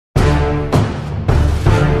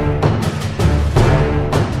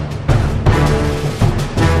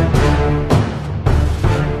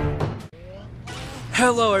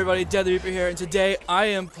Hello everybody, Dead the Reaper here, and today I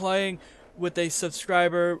am playing with a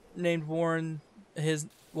subscriber named Warren. His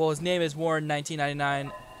name is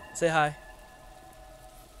Warren1999. Say hi.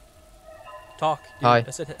 Talk. Dude. Hi.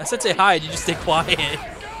 I said say hi. Did you just stay quiet?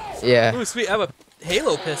 Yeah. Ooh, sweet. I have a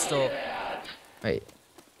Halo pistol. Wait.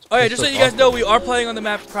 Oh yeah, just so you guys know, we are playing on the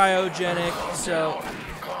map Cryogenic. So,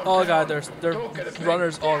 oh god, they're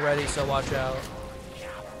runners already. So watch out.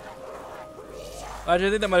 I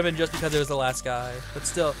think that might have been just because it was the last guy, but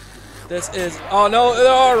still, this is. Oh no, they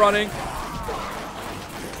are running.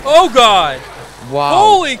 Oh god! Wow.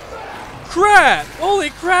 Holy crap!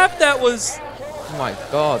 Holy crap! That was. Oh my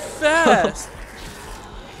god. Fast.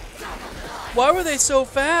 Why were they so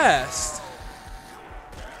fast?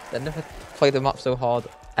 I never played the map so hard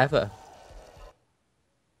ever.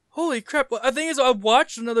 Holy crap! Well, the thing is, I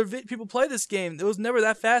watched another people play this game. It was never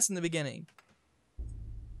that fast in the beginning.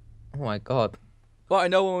 Oh my god. Well, I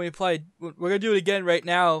know when we played, we're gonna do it again right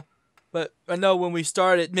now, but I know when we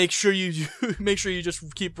start it, make sure you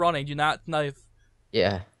just keep running. Do not knife.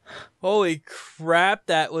 Yeah. Holy crap,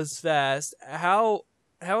 that was fast. How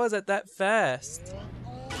is that fast?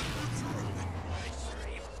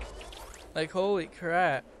 Like, holy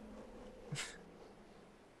crap.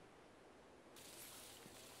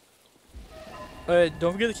 Alright,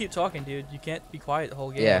 don't forget to keep talking, dude. You can't be quiet the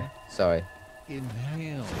whole game. Yeah. Sorry.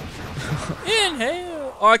 Inhale.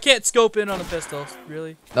 Inhale! Oh, I can't scope in on a pistol.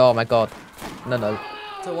 Really? Oh my god. No.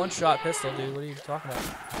 It's a one-shot pistol, dude. What are you talking about?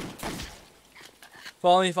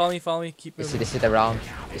 Follow me. Keep moving. This is the round.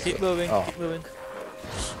 Keep moving. Oh. Keep moving.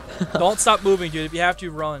 Don't stop moving, dude. If you have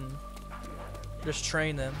to, run. Just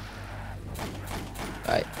train them.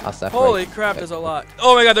 Right, I'll separate. Holy crap, there's a lot.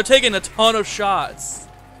 Oh my god, they're taking a ton of shots.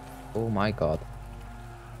 Oh my god.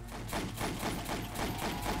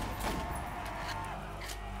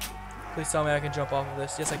 Please tell me I can jump off of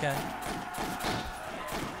this. Yes, I can.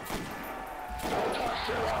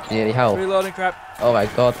 Do you need any help? Reloading, crap. Oh my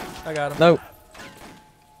god. I got him. No.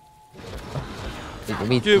 Dude, we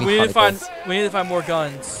need to find more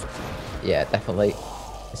guns. Yeah, definitely.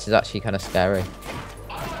 This is actually kind of scary.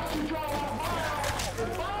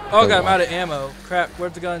 Oh god, I'm out of ammo. Crap,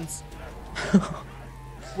 where's the guns?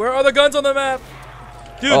 Where are the guns on the map?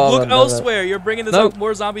 Dude, look elsewhere. You're bringing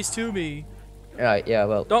more zombies to me. Right, yeah,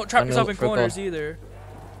 well. Don't trap yourself in corners either.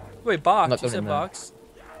 Wait, box. You said box.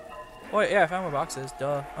 Oh, wait, yeah, I found my boxes.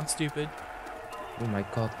 Duh. I'm stupid. Oh my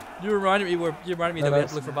god. You reminded me that we had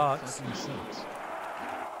to look for box.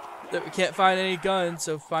 That we can't find any guns,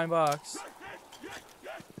 so find box.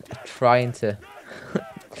 Trying to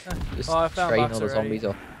just I found train box all the already. zombies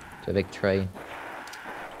off to a big train.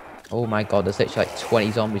 Oh my god, there's literally like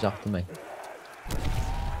 20 zombies after me.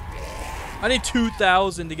 I need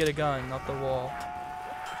 2,000 to get a gun off the wall.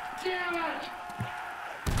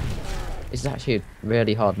 This is actually a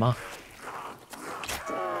really hard map.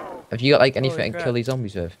 Have you got like anything Holy to crap. kill these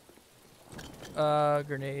zombies with?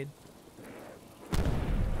 Grenade.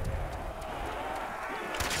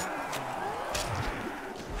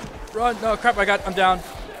 Run! No, crap! I'm down.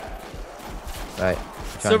 Right.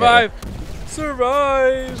 Survive!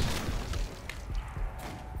 Survive!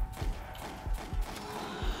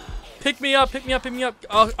 Pick me up! Pick me up! Pick me up!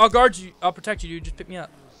 I'll guard you. I'll protect you, dude. Just pick me up.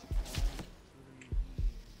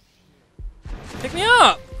 Pick me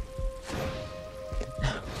up!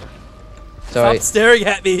 Sorry. Stop staring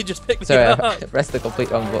at me. Just pick me Sorry, up. I pressed the complete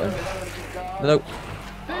wrong button. No.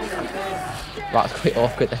 That's quite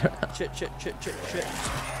awkward there. Shit.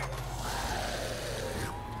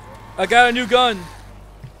 I got a new gun.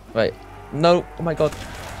 Right. No. Oh my god.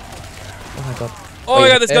 Oh my god. Oh my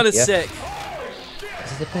god, this gun is sick.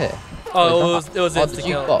 Is this a pit? Oh, it was insta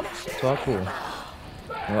kill. So cool.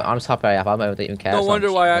 Well, I'm just happy I have ammo. I don't even care. No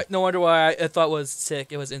wonder why I thought it was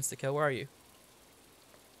sick. It was insta kill. Where are you?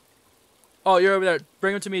 Oh, you're over there.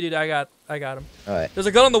 Bring him to me, dude. I got him. All right. There's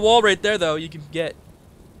a gun on the wall right there, though. You can get.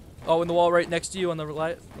 Oh, in the wall right next to you on the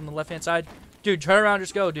left-hand side. Dude, turn around.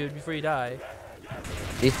 Just go, dude, before you die.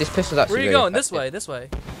 This pistol's actually. Where are you going? This way. This way.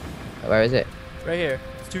 Where is it? Right here.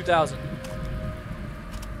 It's 2,000.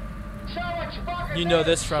 You know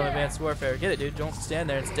this from Advanced Warfare. Get it, dude. Don't stand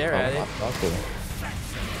there and stare at it. Oh, cool.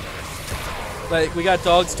 Like, we got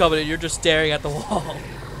dogs covered and you're just staring at the wall.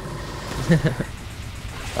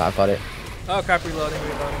 I got it. Oh crap, reloading.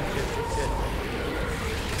 Shit.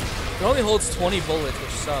 It only holds 20 bullets, which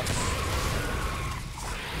sucks.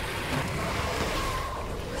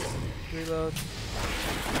 Reload.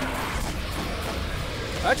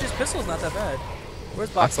 Actually, his pistol's not that bad. Where's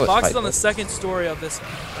Box? Box is on the second story of this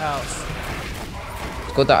house.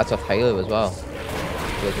 It's good that it's off Halo as well.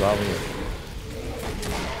 Goes well with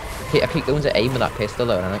I keep going to aim with that pistol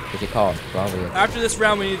though, and because you can't. After this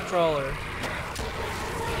round, we need a crawler.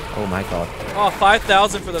 Oh my god. Oh,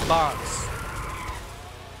 5,000 for the box.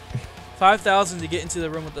 5,000 to get into the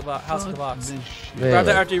room with the house with the box. Really? Grab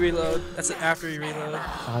that after you reload. That's it after you reload.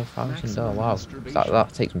 5,000. Oh wow.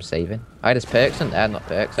 That takes some saving. There's perks in there, not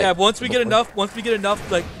perks. Yeah, once we get enough,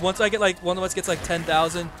 like once I get like one of us gets like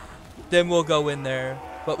 10,000, then we'll go in there.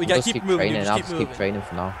 But we gotta keep moving. I'll just keep training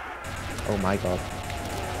for now. Oh my god.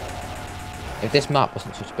 If this map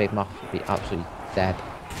wasn't such a big map, we'd be absolutely dead.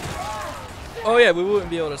 Oh yeah, we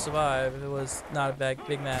wouldn't be able to survive if it was not a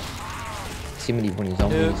big map. See many running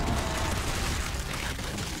zombies. Dude.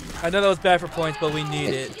 I know that was bad for points, but we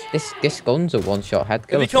need it. This gun's a one-shot head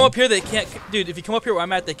kill. If you come up here, they can't. Dude, if you come up here where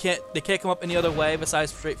I'm at, they can't come up any other way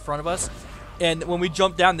besides straight front of us. And when we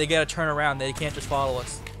jump down, they gotta turn around. They can't just follow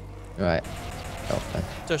us. Right. Okay.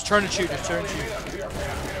 Just turn and shoot. Just turn and shoot.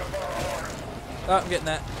 Oh, I'm getting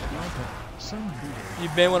that. You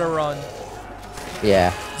may want to run.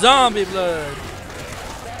 Yeah. Zombie blood.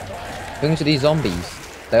 Things with these zombies,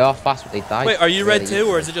 they are fast, but they die. Wait, are you really red too,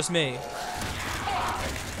 or is it just me?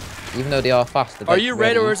 Even though they are fast, are you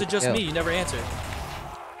red, or is it just me? You never answered.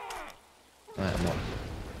 Right, I'm not.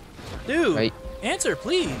 Dude, right. Answer,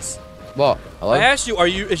 please. What? Hello? I asked you,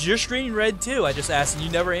 is your screen red too? I just asked, and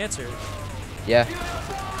you never answered. Yeah.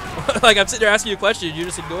 Like, I'm sitting there asking you a question, you're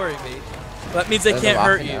just ignoring me. Well, that means they can't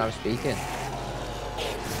hurt you. I'm speaking.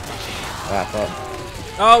 Right,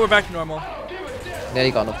 oh, we're back to normal.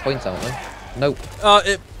 Nearly got enough points, haven't we? Nope.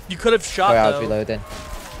 You could have shot, Sorry, though. I was reloading.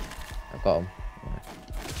 I've got him.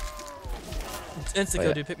 It's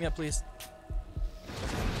Instaco, dude. Pick me up, please.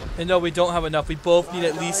 And no, we don't have enough. We both need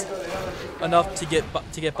at least enough to get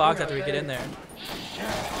box after we get in there.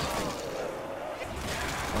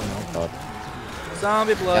 Oh my god.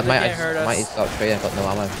 Zombie blood, they can't hurt us. I might stop tree, I've got no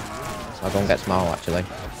ammo. So I'll go and get some ammo, actually.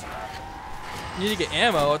 You need to get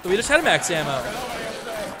ammo. We just had max ammo.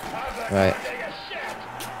 Right.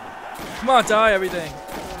 Come on, die everything.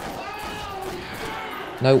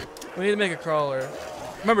 Nope. We need to make a crawler.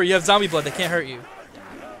 Remember, you have zombie blood. They can't hurt you.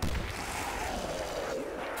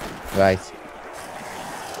 Right.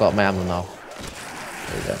 Got my ammo now.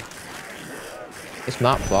 There you go. This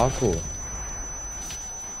map's well cool.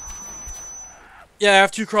 Yeah, I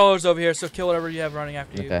have 2 crawlers over here, so kill whatever you have running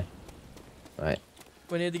after you. Okay. Right.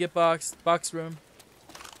 We need to get box room.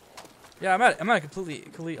 Yeah, I'm not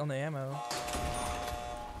complete on the ammo.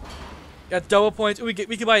 Got double points. We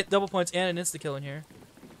can buy double points and an insta kill in here.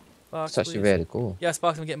 Box, That's actually really cool. Yes,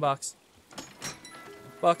 box. I'm getting box.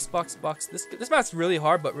 Box. This map's really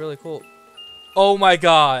hard, but really cool. Oh my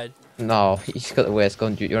god. No, you just got the worst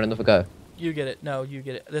gun. Do you want another go? You get it. No, you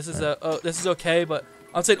get it. This is this is okay, but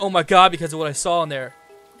I'm saying oh my god because of what I saw in there.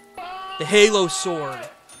 The Halo sword.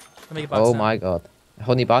 Let me get box. Oh my god.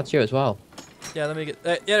 Honey badger as well. Yeah, let me get.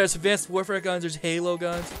 Yeah, there's advanced warfare guns. There's Halo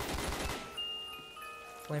guns.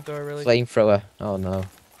 Flamethrower, really? Flamethrower. Oh no.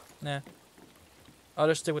 Nah. I'll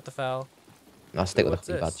just stick with the foul. I'll stick with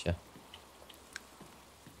the honey badger.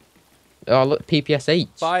 Oh look,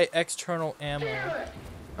 PPSH. Buy external ammo.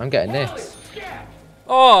 I'm getting this.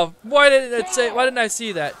 Oh, why didn't I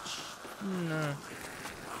see that? No.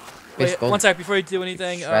 Wait, one sec before you do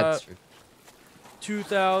anything.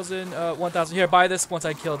 2,000, 1,000. Here, buy this once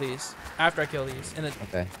I kill these. After I kill these. And then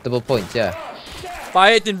okay. Double points, yeah.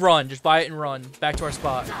 Buy it, then run. Just buy it and run. Back to our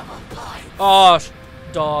spot. Oh,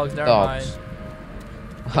 dogs. Never mind.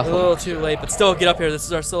 A little too late, but still get up here. This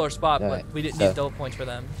is still our spot, right. But we didn't need double points for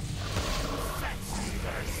them.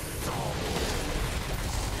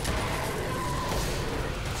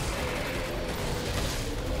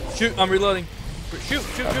 Shoot, I'm reloading. Shoot.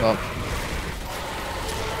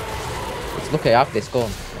 Look, I have this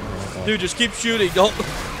gun. Oh dude, just keep shooting.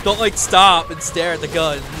 Don't like stop and stare at the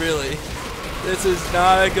gun, really. This is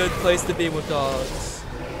not a good place to be with dogs.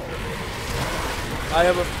 I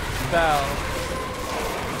have a foul.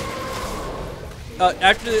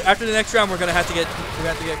 After the next round, we're gonna have to get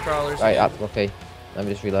crawlers. Right, okay. Let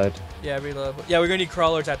me just reload. Yeah, reload. Yeah, we're gonna need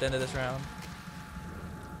crawlers at the end of this round.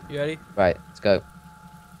 You ready? Right, let's go.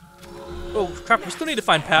 Oh crap! We still need to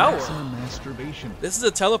find power. This is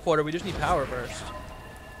a teleporter. We just need power first.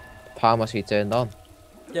 Power must be turned on.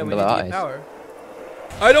 Yeah, we need to get power.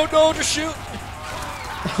 I don't know. Just shoot.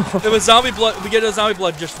 If a zombie blood, we get a zombie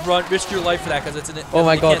blood. Just run. Risk your life for that because it's an. Oh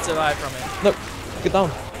my god! You can't survive from it. Look, get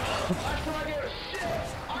down.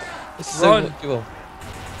 This is run. So cool.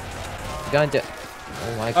 Behind it.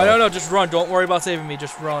 Oh my god. I don't know. Just run. Don't worry about saving me.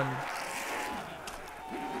 Just run.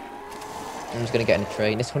 I'm just gonna get in a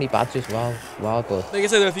train. This honey badger as well. Wow, good. Like I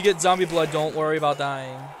said, if you get zombie blood, don't worry about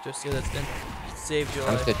dying. Just it saves your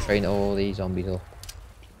life. I'm just gonna train all these zombies up.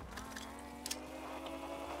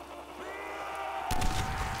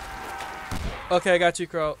 Okay, I got you,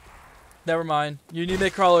 Crow. Never mind. You need to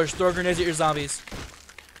make crawlers. Throw grenades at your zombies.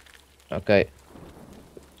 Okay.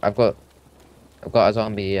 I've got a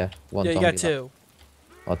zombie here. One yeah, you zombie got two.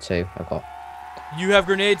 Or two. I've got. You have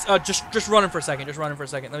grenades. Just run them for a second. Just run them for a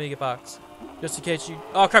second. Let me get box. Just in case you.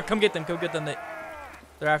 Oh crap! Come get them. Come get them.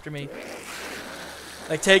 They're after me.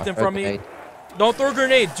 Like take them from me. Don't throw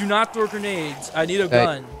grenades. Do not throw grenades. I need a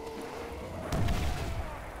gun.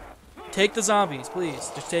 Take the zombies,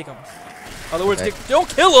 please. Just take them. Otherwise, don't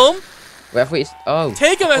kill them.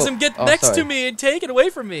 Take him as him get next to me and take it away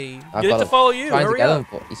from me. Get it to follow you. Hurry up.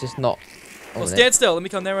 He's just not. Well, stand still. Let me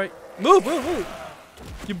come there. Right. Move.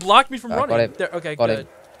 You blocked me from running. There. Okay, good.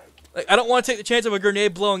 Like, I don't want to take the chance of a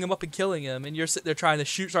grenade blowing him up and killing him, and you're sitting there trying to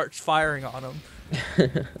start firing on him.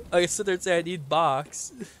 I sit there and say I need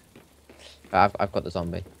box. I've got the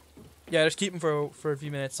zombie. Yeah, just keep him for a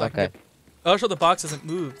few minutes. So okay. Oh, sure the box hasn't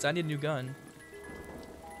moved. So I need a new gun.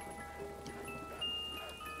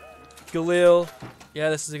 Galil. Yeah,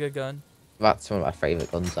 this is a good gun. That's one of my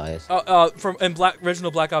favorite guns, I is. From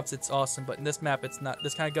original Black Ops, it's awesome, but in this map, it's not.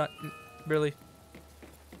 This kind of gun, really.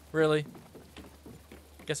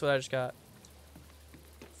 Guess what I just got?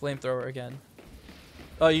 Flamethrower again.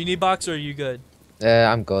 Oh, you need box or are you good?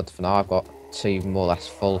 Yeah, I'm good for now. I've got two more or less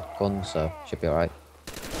full guns, so should be alright.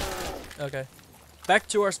 Okay. Back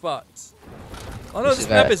to our spots. Oh no, this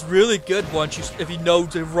map is really good if you know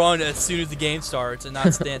to run as soon as the game starts and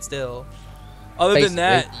not stand still. Other than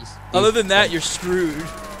that, you're screwed.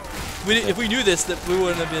 If we knew this, that we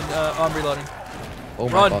wouldn't have been on reloading. Oh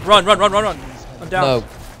my God. Run! I'm down. No,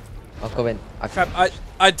 I'll go in. Crap!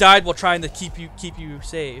 I died while trying to keep you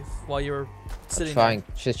safe while you were sitting there.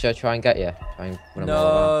 Should I try and get you?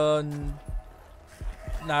 No,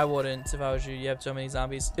 I wouldn't if I was you. You have so many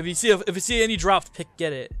zombies. If you see any drops,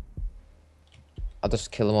 get it. I'll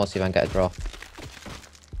just kill them all, see if I can get a drop.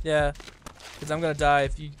 Yeah, because I'm gonna die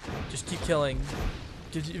if you just keep killing.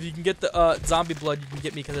 If you can get the zombie blood, you can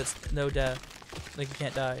get me because it's no death. Like you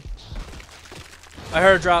can't die. I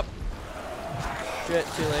heard a drop. Shit,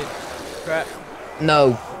 too late. Crap.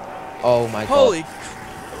 No. Oh my God. Holy.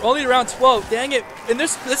 Only around 12. Dang it. And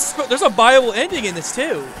there's a viable ending in this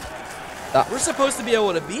too. We're supposed to be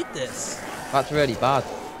able to beat this. That's really bad.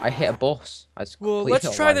 I hit a boss. Well,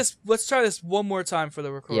 let's try this. Let's try this one more time for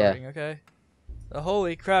the recording, okay?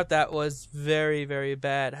 Holy crap, that was very, very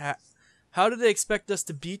bad. How did they expect us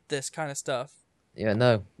to beat this kind of stuff? Yeah,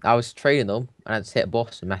 no. I was training them, and I just hit a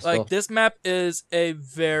boss and messed up. Like, this map is a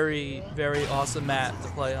very, very awesome map to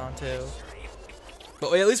play on, too.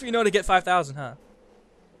 But at least we know to get 5,000, huh?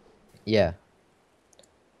 Yeah.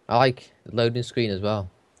 I like the loading screen as well.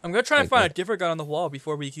 I'm gonna try and find a different gun on the wall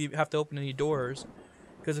before we have to open any doors.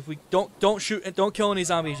 Because if we don't shoot and don't kill any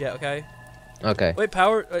zombies yet, okay? Okay. Wait,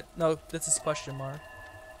 power? No, this is question mark.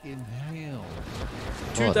 Inhale.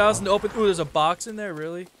 2,000 to open. Ooh, there's a box in there.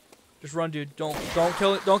 Really? Just run, dude. Don't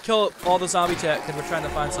kill it. Don't kill all the zombie tech because we're trying to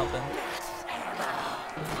find something.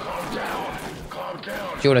 Do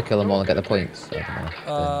you want to kill them all and get the points?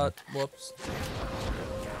 Whoops.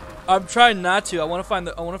 I'm trying not to. I want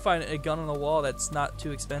to find a gun on the wall that's not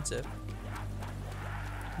too expensive.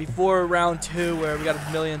 Before round 2, where we got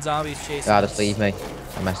a million zombies chasing us. Just leave me.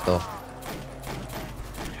 I messed up.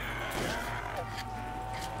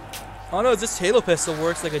 Oh no, this Halo pistol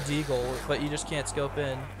works like a deagle, but you just can't scope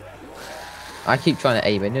in. I keep trying to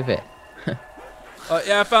aim in with it.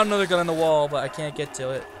 Yeah, I found another gun on the wall, but I can't get to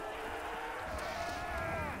it.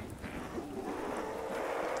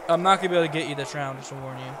 I'm not gonna be able to get you this round, just to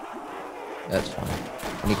warn you. That's fine.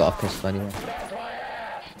 And you got a pistol anyway.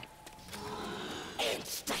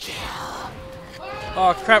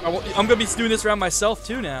 Oh crap, I'm gonna be doing this round myself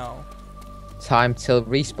too now. Time till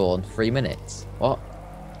respawn, 3 minutes. What?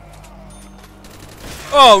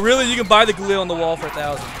 Oh really? You can buy the glue on the wall for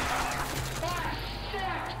 1,000.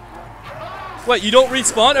 What, you don't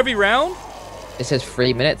respawn every round? It says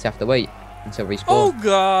 3 minutes, you have to wait until respawn. Oh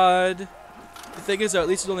god. The thing is though, at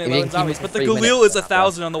least there's only 11 zombies, but the Galil is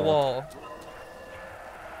 1,000 on the wall.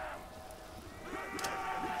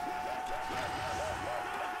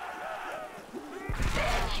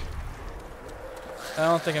 I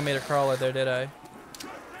don't think I made a crawler there, did I?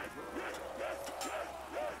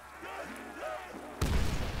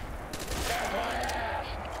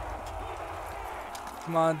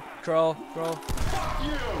 Come on, crawl.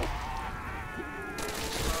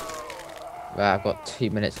 Right, I've got 2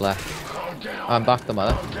 minutes left. I'm back on my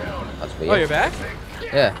left. That's weird. Oh, you're back?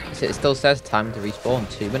 Yeah, it still says time to respawn,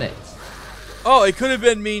 2 minutes. Oh, it could have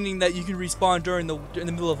been meaning that you can respawn in the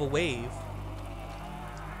middle of a wave.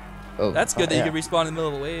 Oh, that's good that you can respawn in the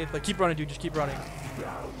middle of a wave. But keep running, dude. Just keep running.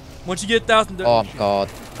 Once you get 1,000. Oh god,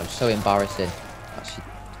 I'm so embarrassing. Actually,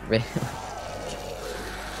 really.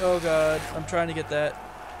 Oh god, I'm trying to get that.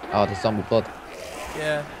 Oh, the zombie blood.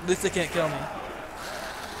 Yeah, at least they can't kill me.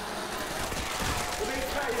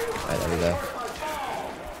 Right, there we go.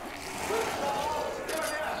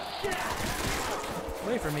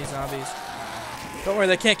 Wait for me, zombies. Don't worry,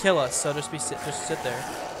 they can't kill us, so just sit there.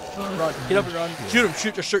 Run, get up and run. Shoot him,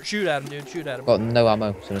 shoot at him, dude. Shoot at him. Got no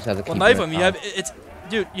ammo, so I just have to keep knife him. You have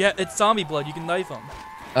it's zombie blood. You can knife him.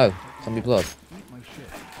 Oh, zombie blood.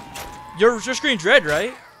 Your screen's red,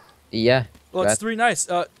 right? Yeah. Well, red. it's 3 nice.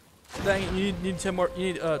 Dang it, you need 10 more.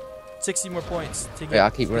 You need 60 more points to get. Wait,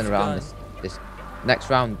 I'll keep running around this next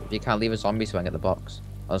round. If you can't leave a zombie, so I can get the box.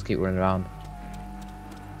 I'll just keep running around.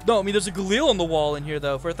 No, I mean there's a Galil on the wall in here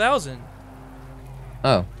though for 1,000.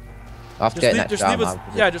 Oh. I'll have to get next round.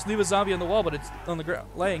 Just leave a zombie on the wall, but it's on the ground,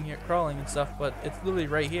 laying here, crawling and stuff. But it's literally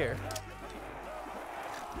right here.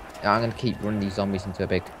 Yeah, I'm gonna keep running these zombies into a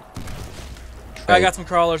big. I got some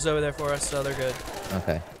crawlers over there for us, so they're good.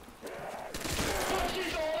 Okay.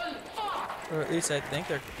 Or at least I think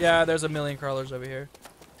they're. Yeah, there's a million crawlers over here.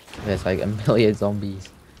 There's like a million zombies.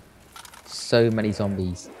 So many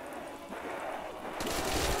zombies.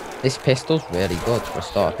 This pistol's really good for a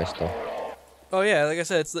starter pistol. Oh yeah, like I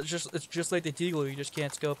said, it's just like the Deagle. You just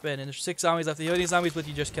can't scope in, and there's 6 zombies left. If you have any zombies with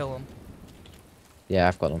you, just kill them. Yeah,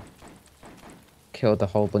 I've got them. Killed a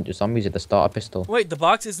whole bunch of zombies with the starter pistol. Wait, the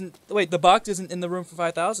box isn't. Wait, the box isn't in the room for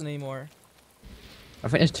 5,000 anymore. I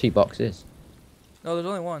think there's 2 boxes. No, there's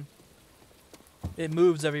only 1. It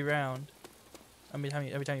moves every round. I mean,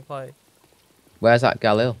 every time you play. Where's that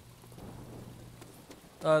Galil?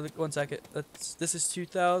 1 second. This is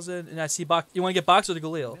 2,000, and I see box. You want to get box or the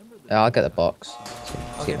Galil? Yeah, I'll get the box.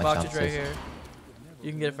 Okay, box is right here.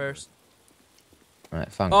 You can get it first. Right,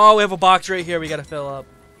 thanks. Oh, we have a box right here. We gotta fill up.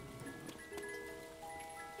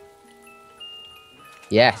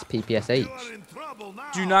 Yes, PPSH.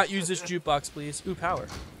 Do not use this jukebox, please. Ooh, power.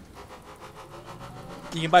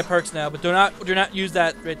 You can buy perks now, but do not use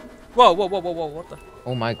that. Whoa! What the?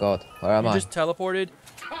 Oh my god, where am I? You just teleported.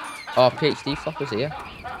 Oh, PhD floppers here.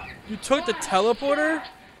 You took the teleporter?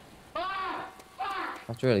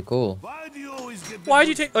 That's really cool. Why'd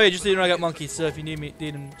you take? Oh yeah, just so you know I got monkeys. So if you need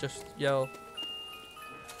them, just yell.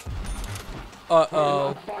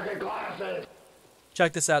 Uh-oh.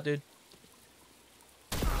 Check this out, dude.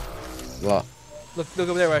 What? Look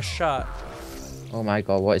over there where I shot. Oh my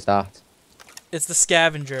god, what is that? It's the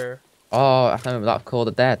scavenger. Oh, I remember that called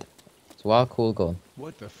the dead. It's a wild cool gun.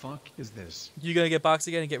 What the fuck is this? You gonna get box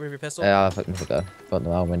again and get rid of your pistol? Yeah, I'll fucking go. But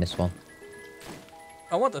no, I'll win this one.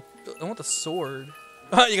 I want the sword.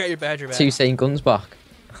 You got your badger back. So you're saying guns back?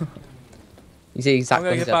 You see exactly.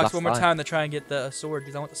 I'm gonna get box one more time to try and get the sword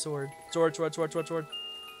because I want the sword. Sword.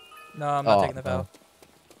 No, I'm not taking the vow.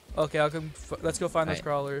 Okay, I'll come. Let's go find those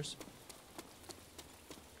crawlers.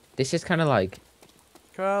 This is kind of like.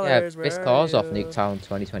 Crawlers, yeah, this car's off Nuketown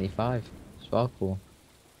 2025. It's well cool.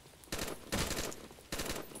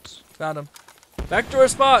 Found him. Back to our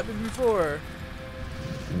spot before.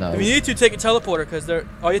 No. If you need to, take a teleporter because they're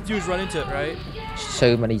all you have to do is run into it, right?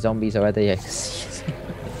 So many zombies already.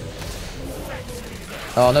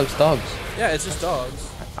 Oh no, it's dogs. Yeah, it's just dogs.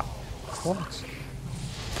 What?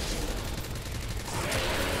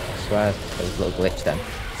 I swear, there's a little glitch then.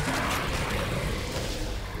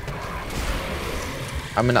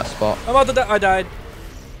 I'm in that spot. I'm about to die. I died.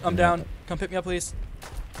 I'm down. Come pick me up, please.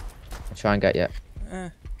 I'll try and get you.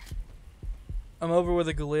 I'm over where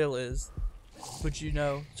the Galil is. Would you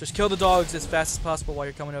know? Just kill the dogs as fast as possible while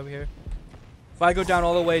you're coming over here. If I go down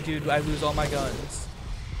all the way, dude, I lose all my guns.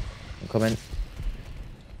 I'm coming.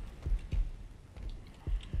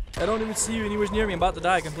 I don't even see you anywhere near me. I'm about to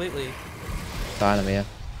die completely. Fine, I'm here.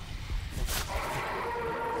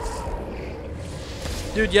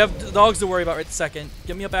 Dude, you have dogs to worry about right this second.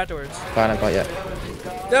 Get me up afterwards. Fine, I got you.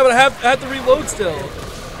 Yeah, but I have to reload still.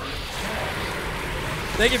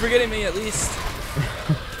 Thank you for getting me at least.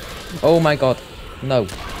 Oh my god. No.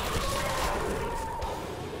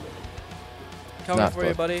 Coming for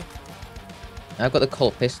you, buddy. I've got the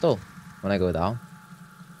Colt pistol when I go down.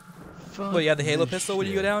 Wait, you have the Halo pistol when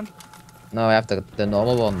you go down? No, I have the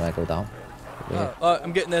normal one when I go down.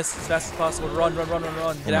 I'm getting this as fast as possible. Run.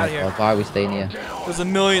 Get out of here. God, why are we staying here? There's a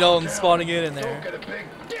million of them spawning in there.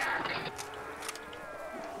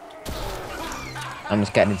 I'm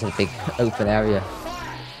just getting into the big open area.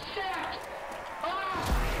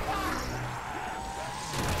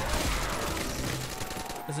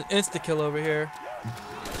 There's an insta-kill over here.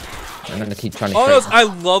 I'm gonna keep trying to. Oh no! I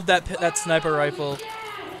love that sniper rifle.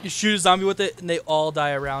 You shoot a zombie with it, and they all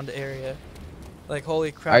die around the area. Like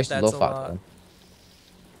holy crap, I used to that's love a that lot. gun.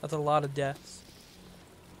 That's a lot of deaths.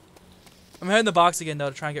 I'm heading the box again though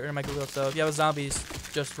to try and get rid of my glue. So if you have zombies,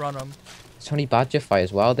 just run them. Tony Badger fight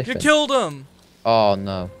as well. You killed him. Oh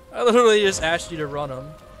no. I literally just asked you to run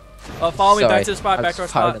them. Follow me back to the spot. Back to our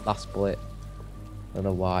spot. The last bullet. I don't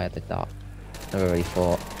know why I did that. Never really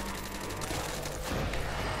thought.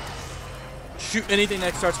 Shoot anything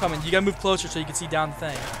that starts coming. You gotta move closer so you can see down the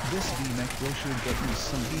thing. This VMAC will should get me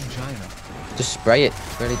some vagina. Just spray it.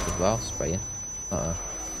 Really as well. Spray it.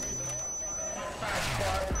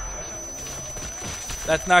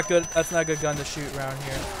 That's not good. That's not a good gun to shoot around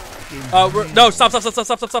here. No! Stop!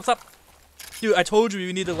 Dude, I told you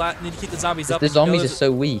we need to keep the zombies up. The zombies are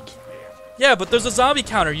so weak. Yeah, but there's a zombie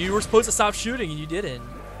counter. You were supposed to stop shooting and you didn't.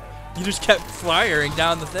 You just kept firing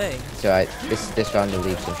down the thing. It's alright. This round will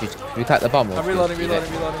leave some. Should we attack the bomb? I'm reloading.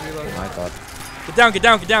 Oh my god. Get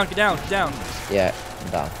down. Yeah, I'm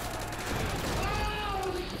down.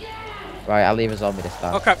 Right, I'll leave a zombie this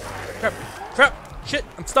time. Oh crap. Shit,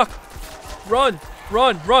 I'm stuck. Run.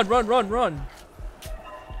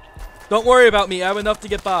 Don't worry about me. I have enough to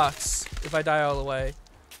get box if I die all the way.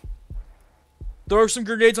 Throw some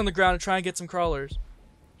grenades on the ground and try and get some crawlers.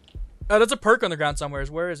 Oh, there's a perk on the ground somewhere.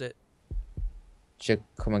 Where is it? Should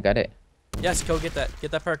come and get it. Yes, go get that.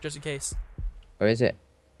 Get that perk just in case. Where is it?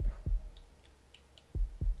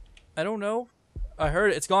 I don't know. I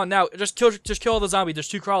heard it. It's gone now. Just kill all the zombies. There's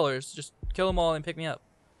 2 crawlers. Just kill them all and pick me up.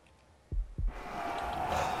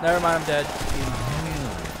 Never mind, I'm dead.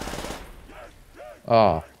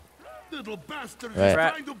 Oh. Little bastard right. is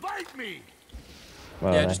trying to bite me.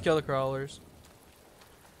 Yeah, just kill the crawlers.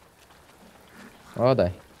 Where are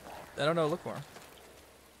they? I don't know. Look for them.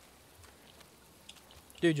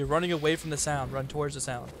 Dude, you're running away from the sound. Run towards the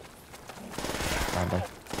sound. Found them.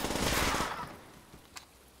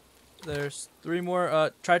 There's 3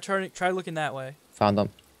 more. Try looking that way. Found them.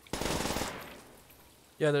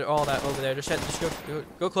 Yeah, they're all that over there. Just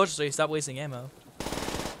go closer so you stop wasting ammo.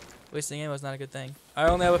 Wasting ammo is not a good thing. I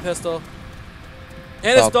only have a pistol.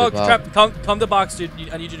 And this dog trap. Come to the box, dude.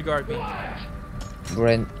 I need you to guard me. We're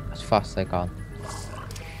in as fast as I can.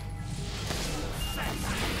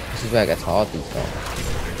 This is where it gets hard, these dogs.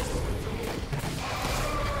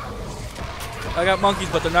 I got monkeys,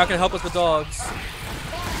 but they're not gonna help us with dogs.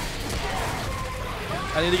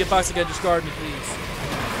 I need to get box again. Just guard me, please.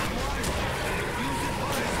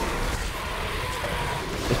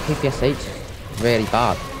 This PPSH is really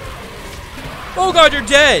bad. Oh god, you're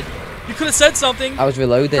dead! You could have said something. I was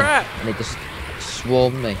reloading, crap. And it just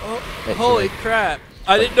swarmed me. Oh, holy crap!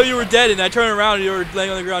 I didn't know you were dead, and I turned around and you were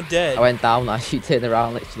laying on the ground dead. I went down, I turned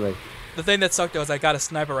around literally. The thing that sucked though is I got a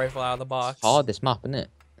sniper rifle out of the box. It's hard, this map, isn't it?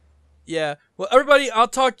 Yeah. Well, everybody, I'll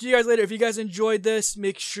talk to you guys later. If you guys enjoyed this,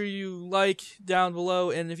 make sure you like down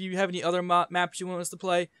below, and if you have any other maps you want us to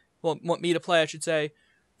play, well, want me to play, I should say,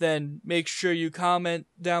 then make sure you comment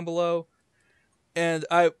down below. And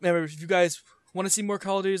remember, if you guys want to see more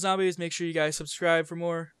Call of Duty Zombies, make sure you guys subscribe for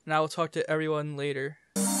more, and I will talk to everyone later.